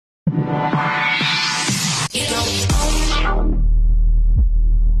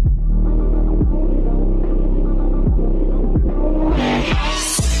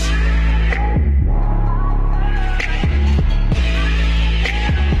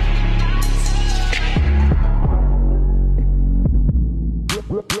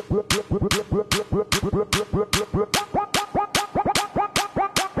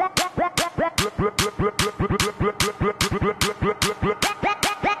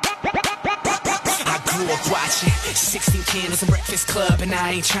can. It's a breakfast club and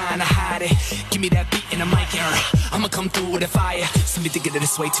I ain't trying to hide it. Give me that beat and a mic and I'ma come through with a fire. Some people thinking that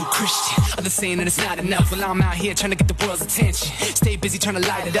it's way too Christian, others saying that it's not enough. Well, I'm out here trying to get the world's attention. Stay busy trying to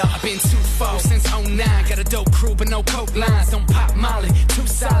light it up. I've been too far since '09. Got a dope crew but no coke lines. Don't pop Molly. Too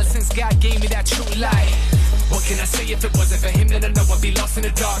solid since God gave me that true light. What can I say if it wasn't for him? Then I know I'd be lost in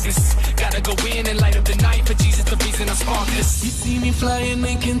the darkness. Gotta go in and light up the night for Jesus, the reason I'm sparkless. You see me flying,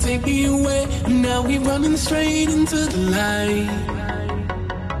 they can take me away. And now we running straight into the light.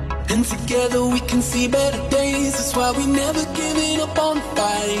 And together we can see better days. That's why we never giving up on the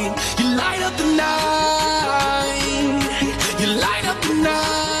fight. You light up the night. You light up the night.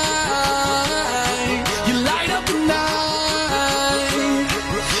 You light up the night.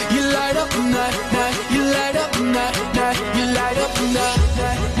 You light up the night, night. You light up the night, night. You light up the night,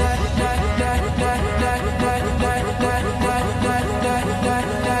 night, night, night, night, night, night, night, night, night, night, night, night,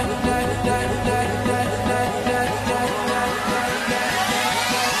 night, night, night, night,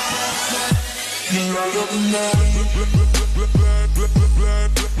 you light up the night.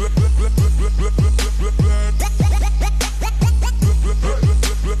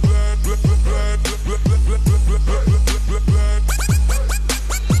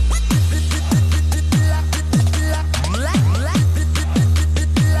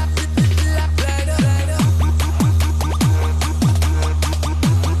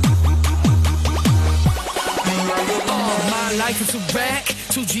 It's a wreck.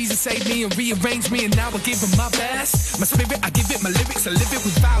 Till Jesus saved me and rearranged me, and now I give him my best. My spirit, I give it my lyrics, I live it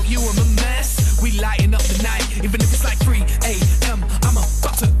without you, I'm a mess. We lighting up the night, even if it's like 3 a.m. I'm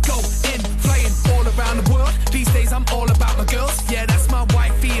about to go in, flying all around the world. These days I'm all about my girls. Yeah, that's my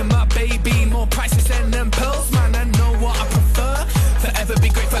wifey and my baby. More priceless than them pearls, man, I know what I prefer. Forever be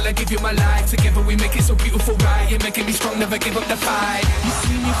grateful, I give you my life. Together we make it so beautiful, right? You're making me strong, never give up the fight. You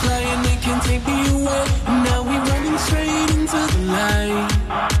see me flying, they can take me away. And now we running straight into the light.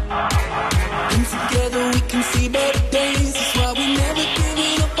 And together we can see better days. That's why we never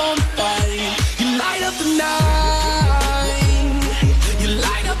giving up on the fight. You light up the night. You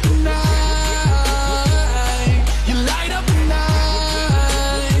light up the night. You light up the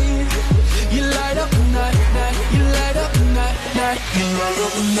night. You light up the night, night. You light up the night, night. You light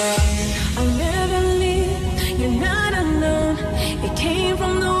up the night. I'll never leave, you're not alone. It came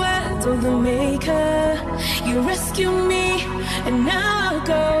from the words of the maker. You rescued me, and now I'll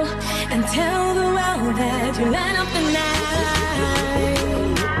go and tell the world that you light up the night.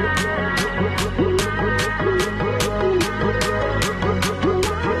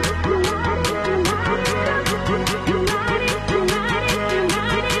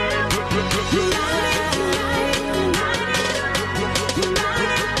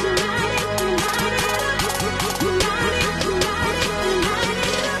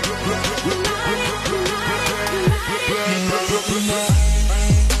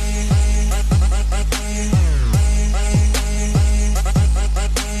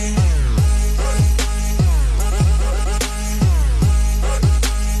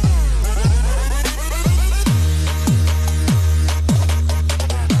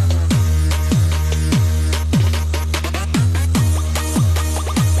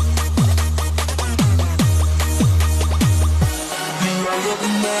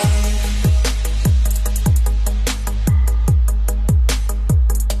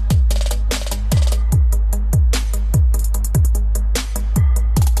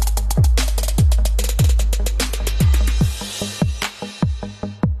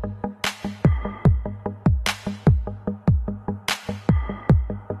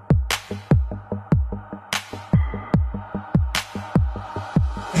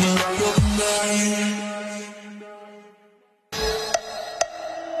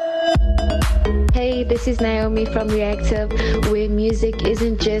 Hey, this is Naomi from Reactive, where music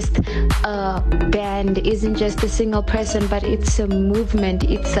isn't just a band, isn't just a single person, but it's a movement,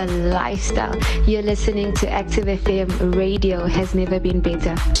 it's a lifestyle. You're listening to Active FM. Radio has never been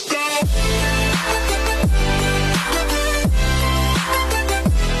better.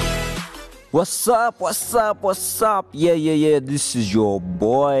 What's up, what's up, what's up? Yeah, this is your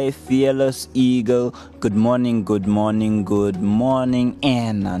boy Fearless Eagle. Good morning, good morning, good morning,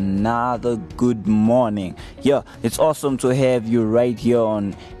 and another good morning. Yeah, it's awesome to have you right here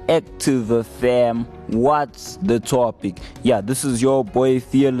on Active FM. What's the topic? Yeah, this is your boy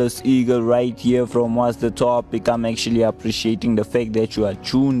Fearless Eagle right here from What's the Topic. I'm actually appreciating the fact that you are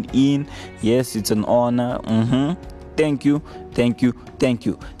tuned in. Yes, it's an honor. Thank you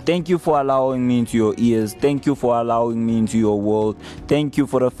for allowing me into your ears. Thank you for allowing me into your world. Thank you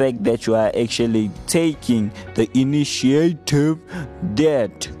for the fact that you are actually taking the initiative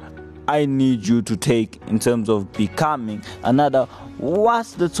that I need you to take in terms of becoming another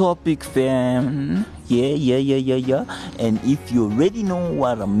what's the topic, fam? Yeah. And if you already know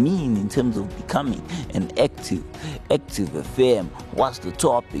what I mean in terms of becoming an active FM, what's the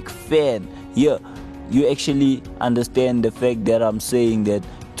topic, fan? Yeah, you actually understand the fact that I'm saying that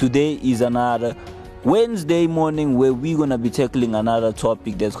today is another Wednesday morning where we're gonna be tackling another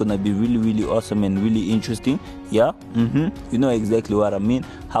topic that's gonna be really, really awesome and really interesting. Yeah, you know exactly what I mean.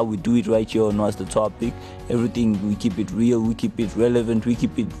 How we do it right here on What's the Topic. Everything, we keep it real, we keep it relevant, we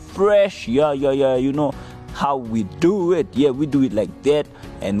keep it fresh. Yeah. You know how we do it. Yeah, we do it like that,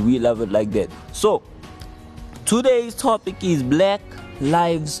 and we love it like that. So today's topic is Black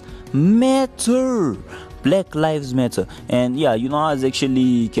Lives Matter. Black Lives Matter. And yeah, you know, I was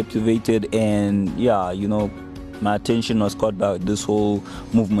actually captivated, and yeah, you know, my attention was caught by this whole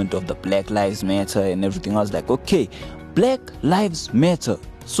movement of the Black Lives Matter and everything. I was like, okay, Black Lives Matter.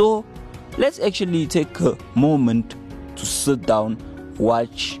 So let's actually take a moment to sit down,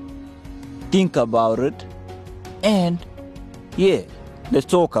 watch, think about it, and yeah, let's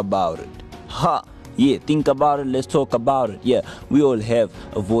talk about it. Yeah, think about it, let's talk about it. Yeah, we all have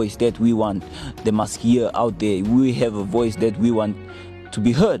a voice that we want they must hear out there. We have a voice that we want to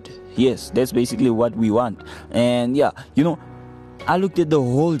be heard. Yes, that's basically what we want. And yeah, you know, I looked at the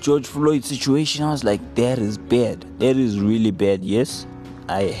whole George Floyd situation. I was like, that is bad. That is really bad. Yes,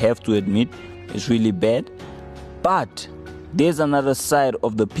 I have to admit, it's really bad. But there's another side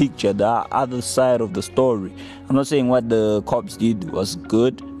of the picture, the other side of the story. I'm not saying what the cops did was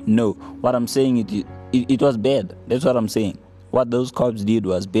good. No, what I'm saying it was bad. That's what I'm saying. What those cops did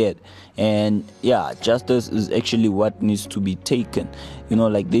was bad. And yeah, justice is actually what needs to be taken. You know,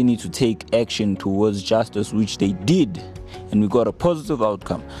 like they need to take action towards justice, which they did, and we got a positive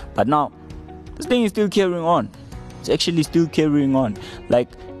outcome. But now this thing is still carrying on. It's actually still carrying on. Like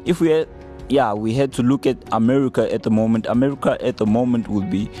if we had to look at America at the moment. America at the moment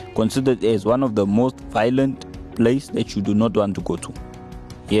would be considered as one of the most violent places that you do not want to go to.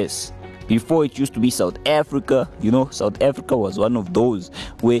 Yes, before it used to be South Africa. You know, South Africa was one of those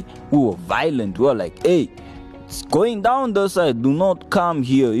where we were violent. We were like, hey, it's going down the side, do not come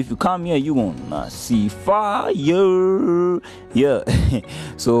here. If you come here, you gonna see fire. Yeah.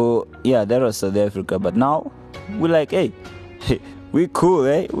 So yeah, that was South Africa. But now we're like, hey, we cool,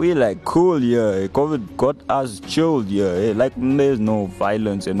 eh? We like cool, yeah. COVID got us chilled, yeah. Like there's no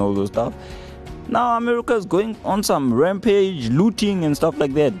violence and all those stuff. Now America's going on some rampage, looting and stuff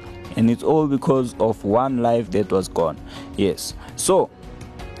like that. And it's all because of one life that was gone. Yes. So,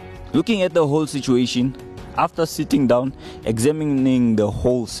 looking at the whole situation, after sitting down, examining the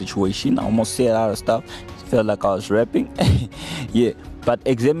whole situation, I almost said a lot of stuff. It felt like I was rapping. Yeah. But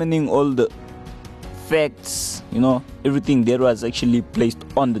examining all the facts, you know, everything that was actually placed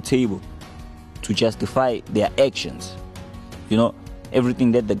on the table to justify their actions. You know,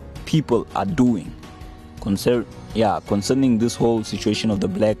 everything that the people are doing concerning this whole situation of the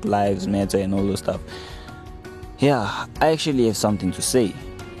Black Lives Matter and all those stuff. Yeah, I actually have something to say.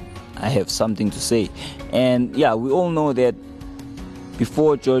 And yeah, we all know that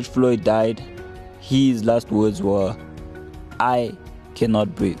before George Floyd died, his last words were, I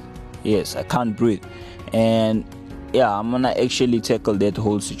cannot breathe. Yes, I can't breathe. And yeah, I'm gonna actually tackle that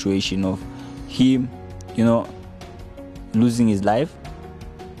whole situation of him, you know, losing his life,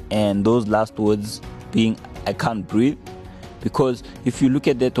 and those last words being I can't breathe. Because if you look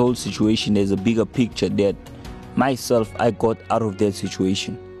at that whole situation, there's a bigger picture that myself I got out of that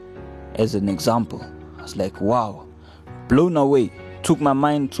situation. As an example, I was like, wow, blown away, took my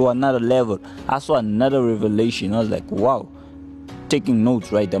mind to another level. I saw another revelation. I was like, wow, taking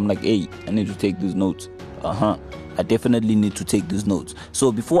notes, right? I'm like, hey, I need to take these notes. I definitely need to take these notes.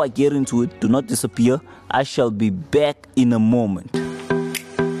 So before I get into it, do not disappear. I shall be back in a moment.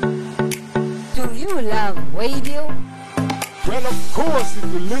 Do you love radio? Well, of course, if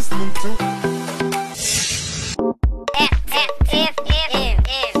you're listening to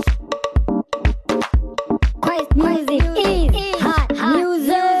Music is hot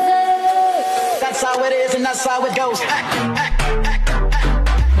music. That's how it is and that's how it goes.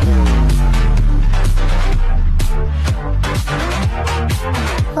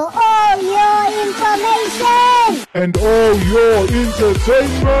 For all your information and all your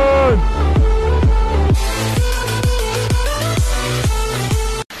entertainment.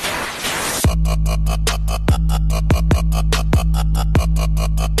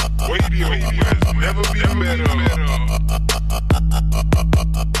 Radio has never been better.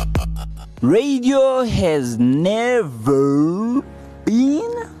 Radio has never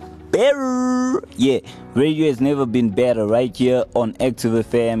been better. Yeah, radio has never been better. Right here on Active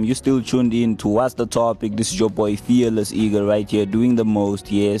FM, you still tuned in to What's the Topic. This is your boy Fearless Eagle right here, doing the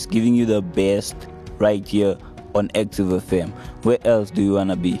most. Yes, giving you the best right here on Active FM. Where else do you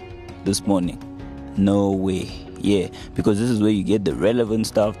wanna be this morning? No way. Yeah, because this is where you get the relevant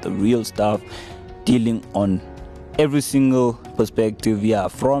stuff, the real stuff, dealing on every single perspective, yeah,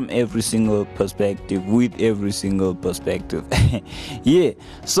 from every single perspective, with every single perspective. Yeah,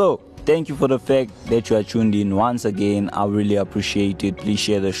 so thank you for the fact that you are tuned in once again. I really appreciate it. Please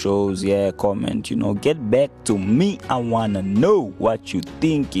share the shows, yeah, comment, get back to me. I want to know what you're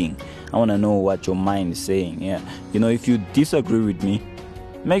thinking. I want to know what your mind is saying, yeah. If you disagree with me,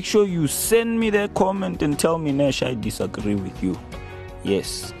 make sure you send me that comment and tell me, Nash, I disagree with you.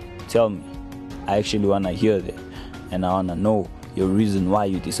 Yes, tell me. I actually want to hear that. And I want to know your reason why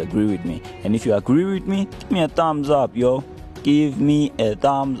you disagree with me. And if you agree with me, give me a thumbs up, yo. Give me a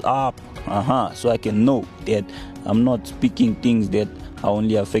thumbs up. So I can know that I'm not speaking things that are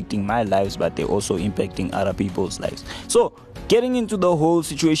only affecting my lives, but they're also impacting other people's lives. So, getting into the whole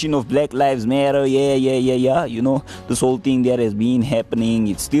situation of Black Lives Matter, yeah. This whole thing that has been happening,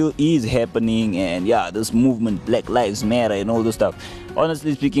 it still is happening. And yeah, this movement, Black Lives Matter and all this stuff.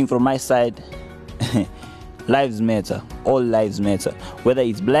 Honestly speaking, from my side, lives matter. All lives matter. Whether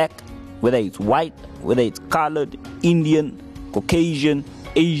it's black, whether it's white, whether it's colored, Indian, Caucasian,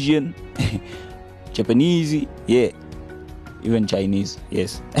 Asian, Japanese, yeah, even Chinese,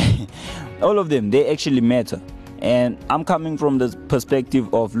 yes. All of them, they actually matter. And I'm coming from the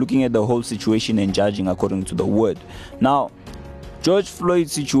perspective of looking at the whole situation and judging according to the word. Now, George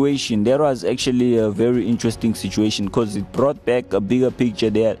Floyd's situation, that was actually a very interesting situation because it brought back a bigger picture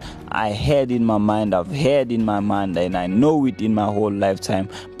that I had in my mind, and I know it in my whole lifetime.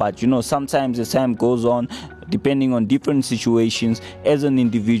 But sometimes as time goes on, depending on different situations, as an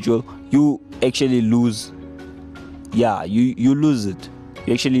individual, you actually lose. Yeah, you lose it.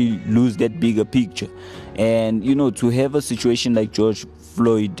 You actually lose that bigger picture. And to have a situation like George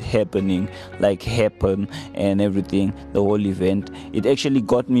Floyd happen and everything, the whole event, it actually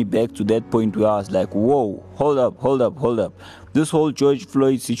got me back to that point where I was like, whoa, hold up. This whole George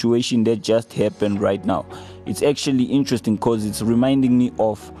Floyd situation that just happened right now, it's actually interesting because it's reminding me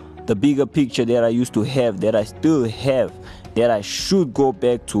of the bigger picture that I used to have, that I still have, that I should go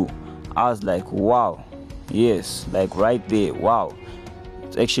back to. I was like, wow, yes, like right there, wow.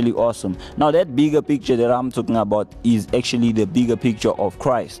 It's actually awesome. Now that bigger picture that I'm talking about is actually the bigger picture of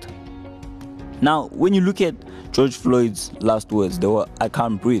Christ. Now when you look at George Floyd's last words, they were, I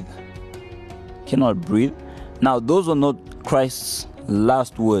can't breathe. Cannot breathe. Now those are not Christ's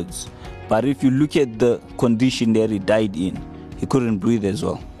last words. But if you look at the condition that he died in, he couldn't breathe as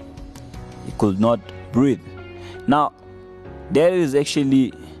well. He could not breathe. Now there is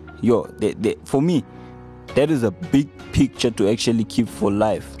actually, for me, that is a big picture to actually keep for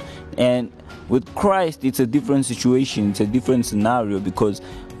life. And with Christ, it's a different situation, it's a different scenario, because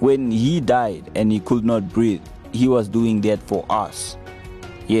when he died and he could not breathe, he was doing that for us.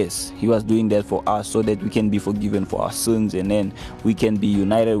 Yes, he was doing that for us so that we can be forgiven for our sins, and then we can be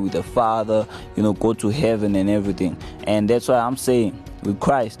united with the Father, go to heaven and everything. And that's why I'm saying with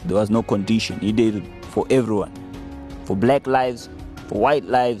Christ, there was no condition. He did it for everyone. For black lives, for white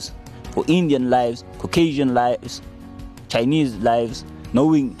lives, for Indian lives, Caucasian lives, Chinese lives,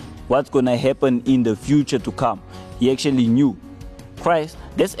 knowing what's going to happen in the future to come. He actually knew. Christ,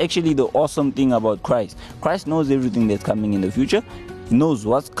 that's actually the awesome thing about Christ. Christ knows everything that's coming in the future. He knows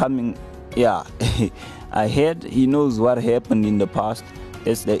what's coming, ahead. He knows what happened in the past.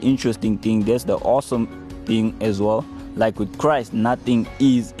 That's the interesting thing. That's the awesome thing as well. Like with Christ, nothing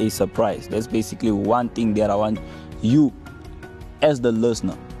is a surprise. That's basically one thing that I want you as the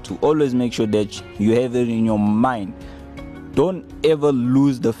listener to always make sure that you have it in your mind. Don't ever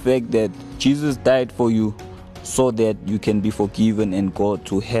lose the fact that Jesus died for you so that you can be forgiven and go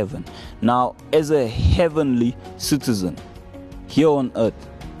to heaven. Now, as a heavenly citizen here on earth,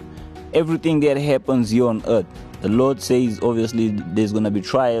 everything that happens here on earth, the Lord says obviously there's going to be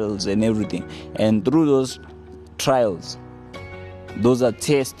trials and everything. And through those trials, those are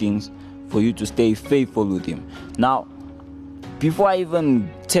testings for you to stay faithful with Him. Now, before I even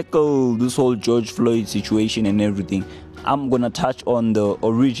tackle this whole George Floyd situation and everything, I'm going to touch on the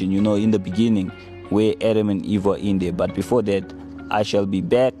origin, in the beginning, where Adam and Eve were in there. But before that, I shall be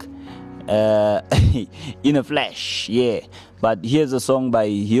back in a flash, yeah. But here's a song by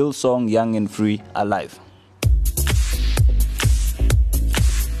Hillsong, Young and Free, Alive.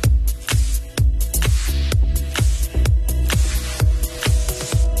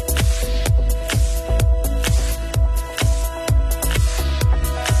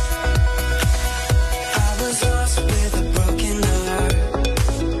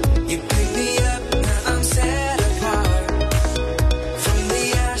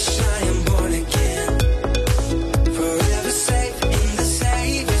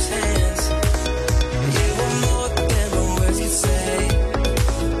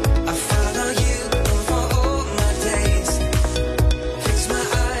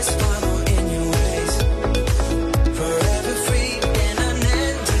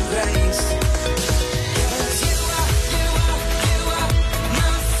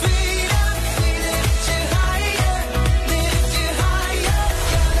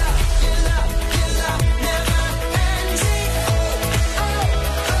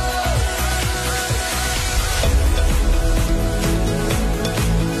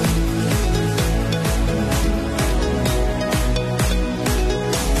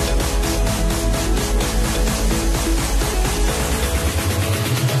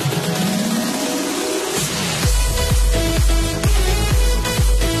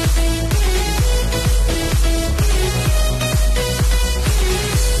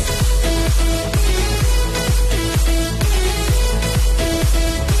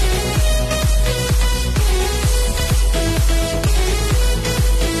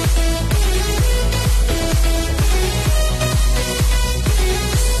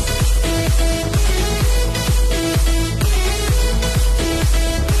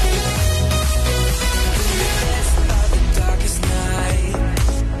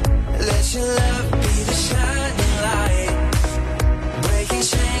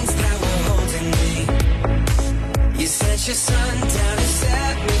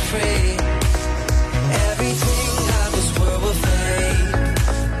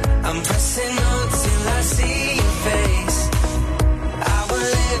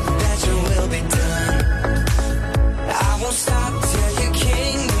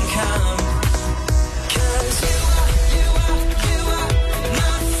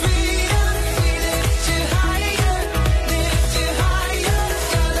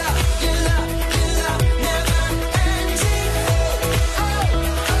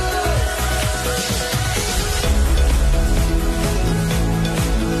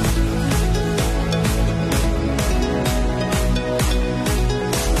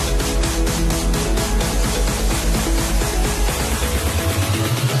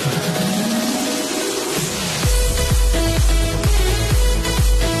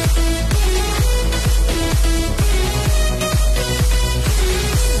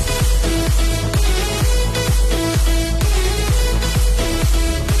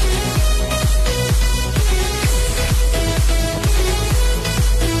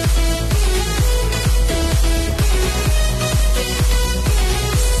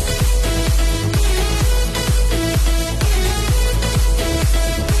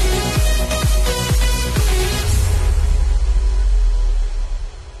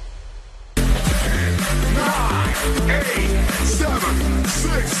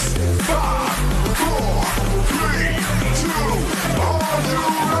 5, 4, 3, 2, are you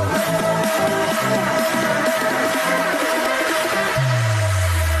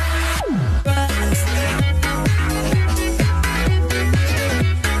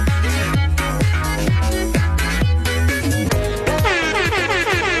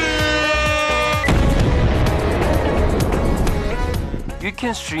You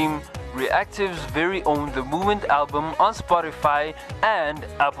can stream Reactive's very own The Movement album on Spotify and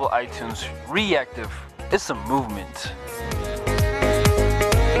Apple iTunes. Reactive is a movement.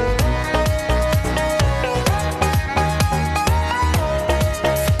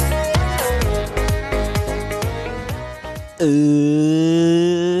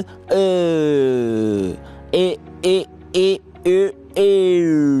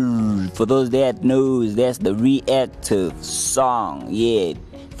 For those that knows, that's the Reactive song, yeah,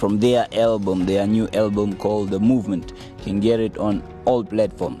 from their album, their new album called The Movement. You can get it on all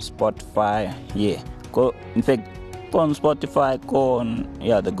platforms, Spotify, yeah. Go, in fact, go on Spotify, go on,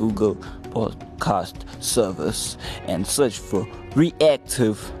 yeah, the Google podcast service and search for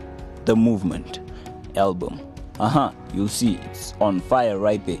Reactive, The Movement album. You'll see it's on fire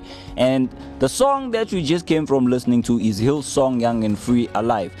right there. And the song that we just came from listening to is Hillsong, Young and Free,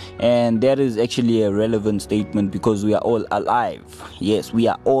 Alive. And that is actually a relevant statement because we are all alive. Yes, we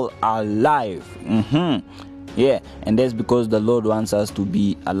are all alive. Yeah, and that's because the Lord wants us to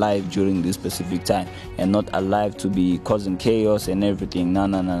be alive during this specific time and not alive to be causing chaos and everything. No.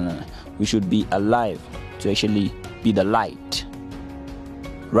 We should be alive to actually be the light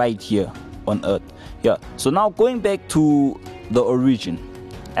right here on earth. Yeah, so now going back to the origin,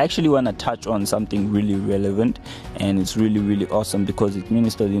 I actually want to touch on something really relevant, and it's really awesome because it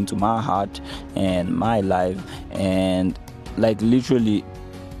ministered into my heart and my life. And like literally,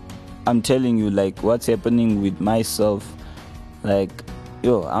 I'm telling you, like what's happening with myself, like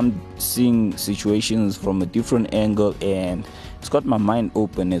I'm seeing situations from a different angle, and it's got my mind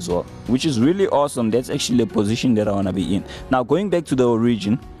open as well, which is really awesome. That's actually a position that I want to be in. Now going back to the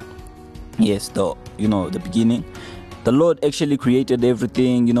origin, yes, the beginning, the Lord actually created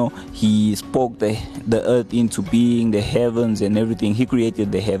everything. He spoke the earth into being, the heavens and everything. He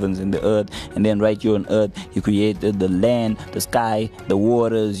created the heavens and the earth, and then right here on earth he created the land, the sky, the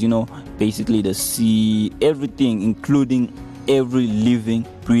waters, basically the sea, everything, including every living,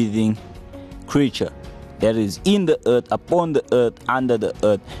 breathing creature that is in the earth, upon the earth, under the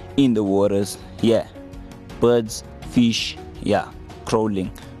earth, in the waters, birds, fish, crawling,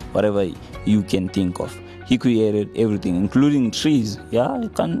 whatever you can think of. He created everything, including trees. You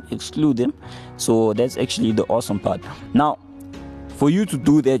can't exclude them. So that's actually the awesome part. Now, for you to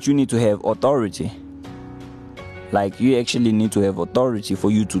do that, you need to have authority. Like, you actually need to have authority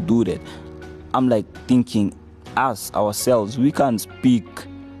for you to do that. I'm like thinking, us, ourselves, we can't speak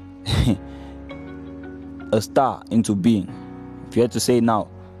a star into being. If you had to say now,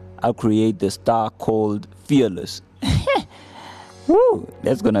 I'll create the star called Fearless. Woo,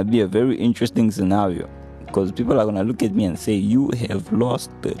 that's gonna be a very interesting scenario, because people are gonna look at me and say, you have lost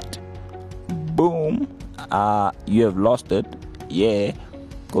it. Boom. You have lost it. Yeah,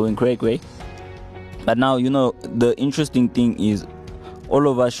 going cray. But now, the interesting thing is, all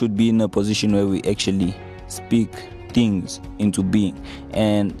of us should be in a position where we actually speak things into being.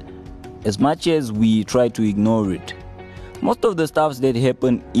 And as much as we try to ignore it, most of the stuffs that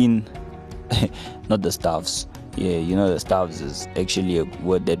happen in not the stuffs, the stuffs is actually a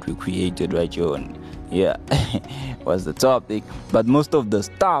word that we created right here on was the topic. But most of the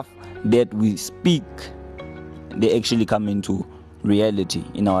stuff that we speak, they actually come into reality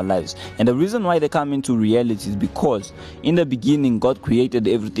in our lives. And the reason why they come into reality is because in the beginning God created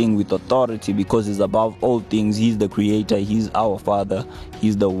everything with authority, because He's above all things. He's the creator, He's our Father,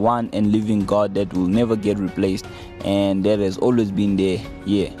 He's the one and living God that will never get replaced, and that has always been there,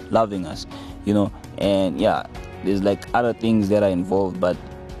 loving us, and there's like other things that are involved, but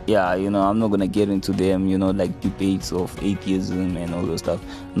I'm not gonna get into them, like debates of atheism and all those stuff.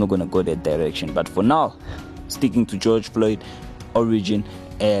 I'm not gonna go that direction. But for now, sticking to George Floyd origin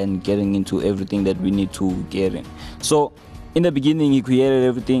and getting into everything that we need to get in. So in the beginning, He created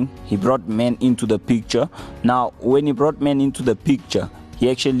everything. He brought man into the picture. Now when He brought man into the picture, He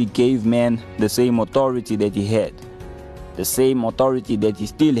actually gave man the same authority that He had, the same authority that He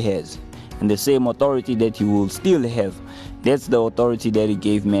still has, and the same authority that He will still have. That's the authority that He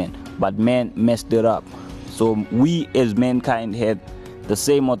gave man, but man messed it up. So we as mankind had the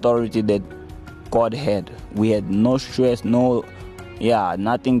same authority that God had. We had no stress,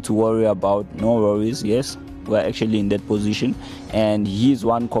 nothing to worry about, no worries. Yes, we're actually in that position, and His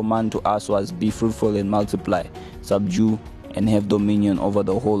one command to us was, be fruitful and multiply, subdue and have dominion over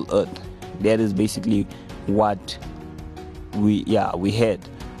the whole earth. That is basically what we had.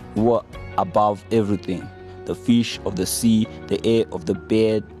 We were above everything. The fish of the sea, the air of the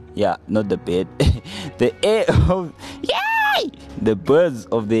bed, not the bed, the air of, the birds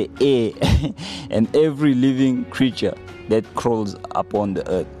of the air, and every living creature that crawls upon the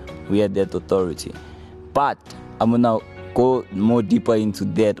earth. We had that authority. But I'm gonna go more deeper into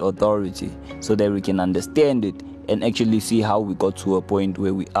that authority so that we can understand it and actually see how we got to a point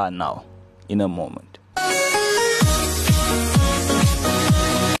where we are now in a moment.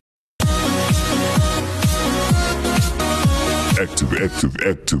 Active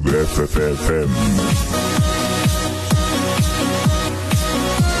FFM.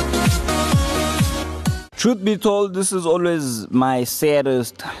 Truth be told, this is always my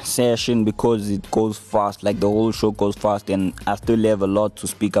saddest session because it goes fast, like the whole show goes fast, and I still have a lot to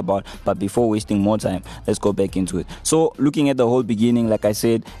speak about. But before wasting more time, let's go back into it. So looking at the whole beginning, like I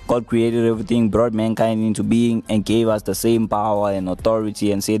said, God created everything, brought mankind into being, and gave us the same power and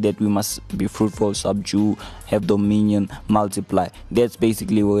authority, and said that we must be fruitful, subdue, have dominion, multiply. That's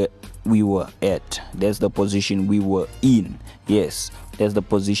basically where we were at. That's the position we were in. Yes, that's the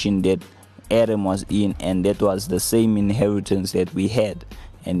position that Adam was in, and that was the same inheritance that we had,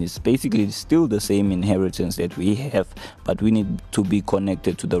 and it's basically still the same inheritance that we have, but we need to be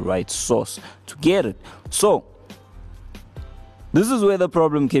connected to the right source to get it. So this is where the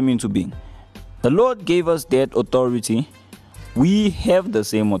problem came into being. The Lord gave us that authority. We have the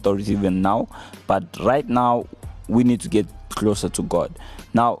same authority even now, but right now we need to get closer to God.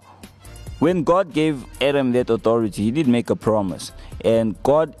 Now, when God gave Adam that authority, he did make a promise, and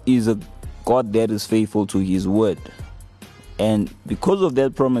God is a God that is faithful to his word. And because of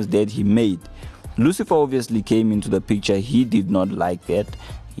that promise that he made, Lucifer obviously came into the picture. He did not like that.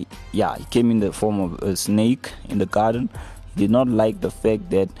 He came in the form of a snake in the garden. He did not like the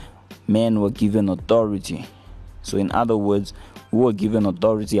fact that men were given authority. So in other words, we were given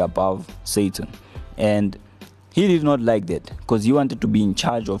authority above Satan. And he did not like that because he wanted to be in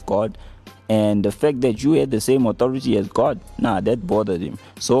charge of God. And the fact that you had the same authority as God, that bothered him.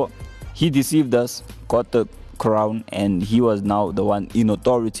 So he deceived us, got the crown, and he was now the one in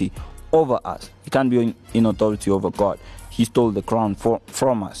authority over us. He can't be in authority over God. He stole the crown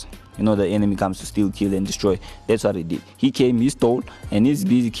from us. You know, the enemy comes to steal, kill, and destroy. That's what he did. He came, he stole, and he's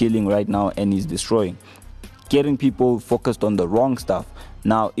busy killing right now, and he's destroying, getting people focused on the wrong stuff.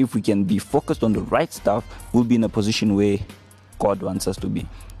 Now, if we can be focused on the right stuff, we'll be in a position where God wants us to be.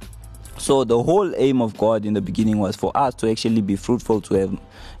 So the whole aim of God in the beginning was for us to actually be fruitful, to have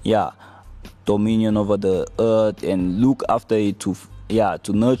dominion over the earth and look after it, to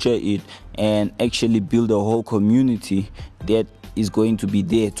nurture it, and actually build a whole community that is going to be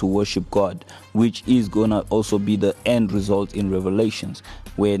there to worship God, which is gonna also be the end result in Revelations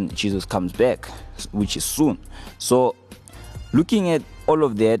when Jesus comes back, which is soon. So looking at all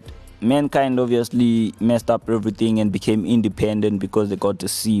of that, mankind obviously messed up everything and became independent because they got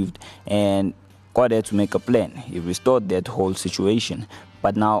deceived, and God had to make a plan. He restored that whole situation.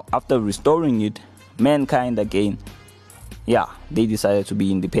 But now, after restoring it, mankind again, they decided to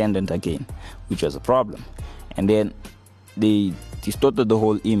be independent again, which was a problem. And then they distorted the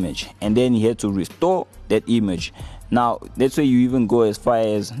whole image, and then he had to restore that image. Now, that's where you even go as far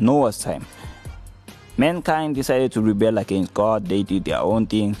as Noah's time. Mankind decided to rebel against God. They did their own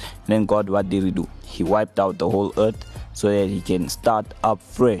thing. And then God, what did he do? He wiped out the whole earth so that he can start up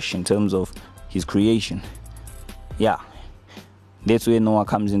fresh in terms of his creation. That's where Noah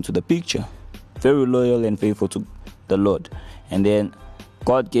comes into the picture. Very loyal and faithful to the Lord. And then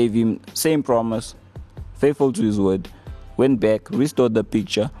God gave him same promise, faithful to his word, went back, restored the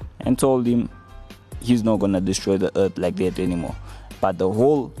picture, and told him he's not going to destroy the earth like that anymore. But the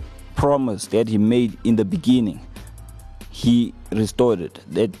whole promise that he made in the beginning, he restored it,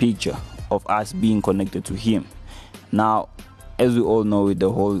 that picture of us being connected to him. Now, as we all know, with the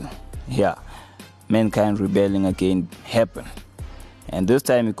whole mankind rebelling again happened, and this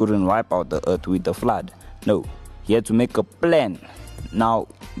time he couldn't wipe out the earth with the flood. No, he had to make a plan. Now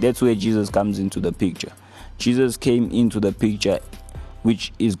that's where Jesus comes into the picture. Jesus came into the picture,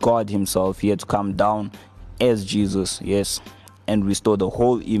 which is God himself. He had to come down as Jesus, and restore the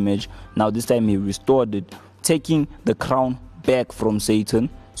whole image. Now this time he restored it, taking the crown back from Satan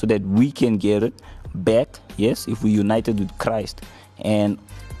so that we can get it back, if we united with Christ, and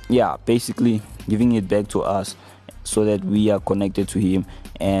basically giving it back to us so that we are connected to him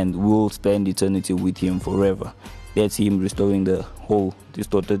and we'll spend eternity with him forever. That's him restoring the whole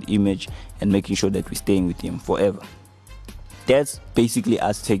distorted image and making sure that we're staying with him forever. That's basically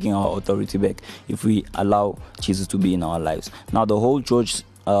us taking our authority back if we allow Jesus to be in our lives. Now, the whole George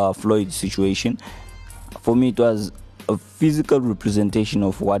Floyd situation, for me, it was a physical representation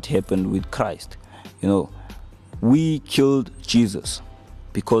of what happened with Christ. You know, we killed Jesus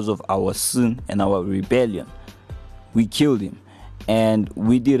because of our sin and our rebellion. We killed him, and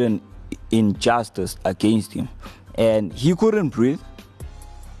we did an injustice against him, and he couldn't breathe.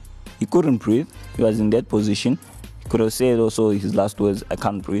 He was in that position. He could have said also his last words, "I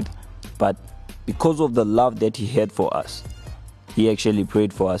can't breathe," but because of the love that he had for us, he actually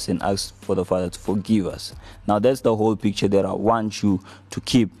prayed for us and asked for the Father to forgive us. Now, that's the whole picture that I want you to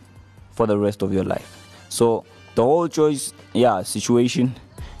keep for the rest of your life. So the whole choice situation,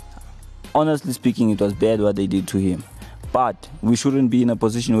 honestly speaking, it was bad what they did to him. But we shouldn't be in a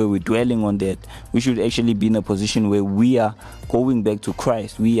position where we're dwelling on that. We should actually be in a position where we are going back to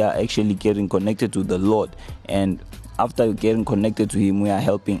Christ. We are actually getting connected to the Lord. And after getting connected to him, we are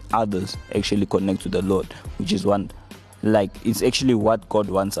helping others actually connect to the Lord, which is it's actually what God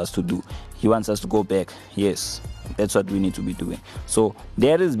wants us to do. He wants us to go back. Yes, that's what we need to be doing. So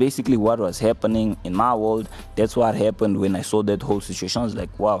that is basically what was happening in my world. That's what happened when I saw that whole situation. I was like,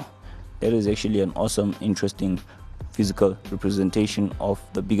 wow, that is actually an awesome, interesting physical representation of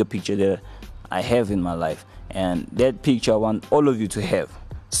the bigger picture that I have in my life, and that picture I want all of you to have.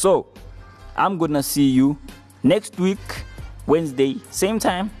 So I'm gonna see you next week, Wednesday, same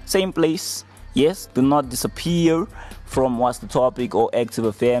time, same place. Yes, do not disappear from What's the Topic or Active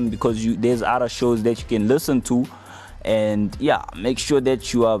FM, because there's other shows that you can listen to. And make sure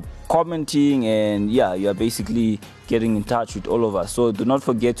that you are commenting, and you are basically getting in touch with all of us. So do not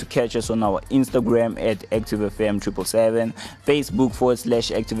forget to catch us on our Instagram at ActiveFM777, Facebook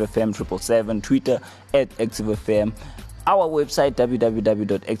 /ActiveFM777, Twitter at ActiveFM, our website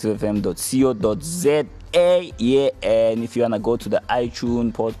www.activefm.co.za. And if you wanna go to the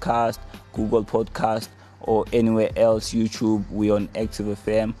iTunes podcast, Google podcast, or anywhere else, YouTube, we on Active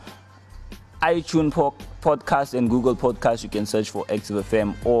FM. iTunes podcast and Google podcast, you can search for Active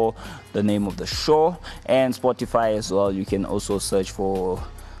FM or the name of the show, and Spotify as well. You can also search for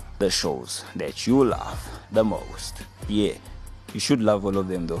the shows that you love the most. You should love all of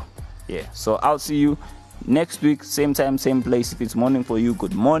them though. So I'll see you next week, same time, same place. If it's morning for you,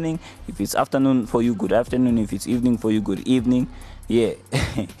 good morning. If it's afternoon for you, good afternoon. If it's evening for you, good evening. If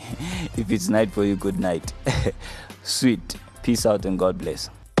it's night for you, good night. Sweet. Peace out and God bless.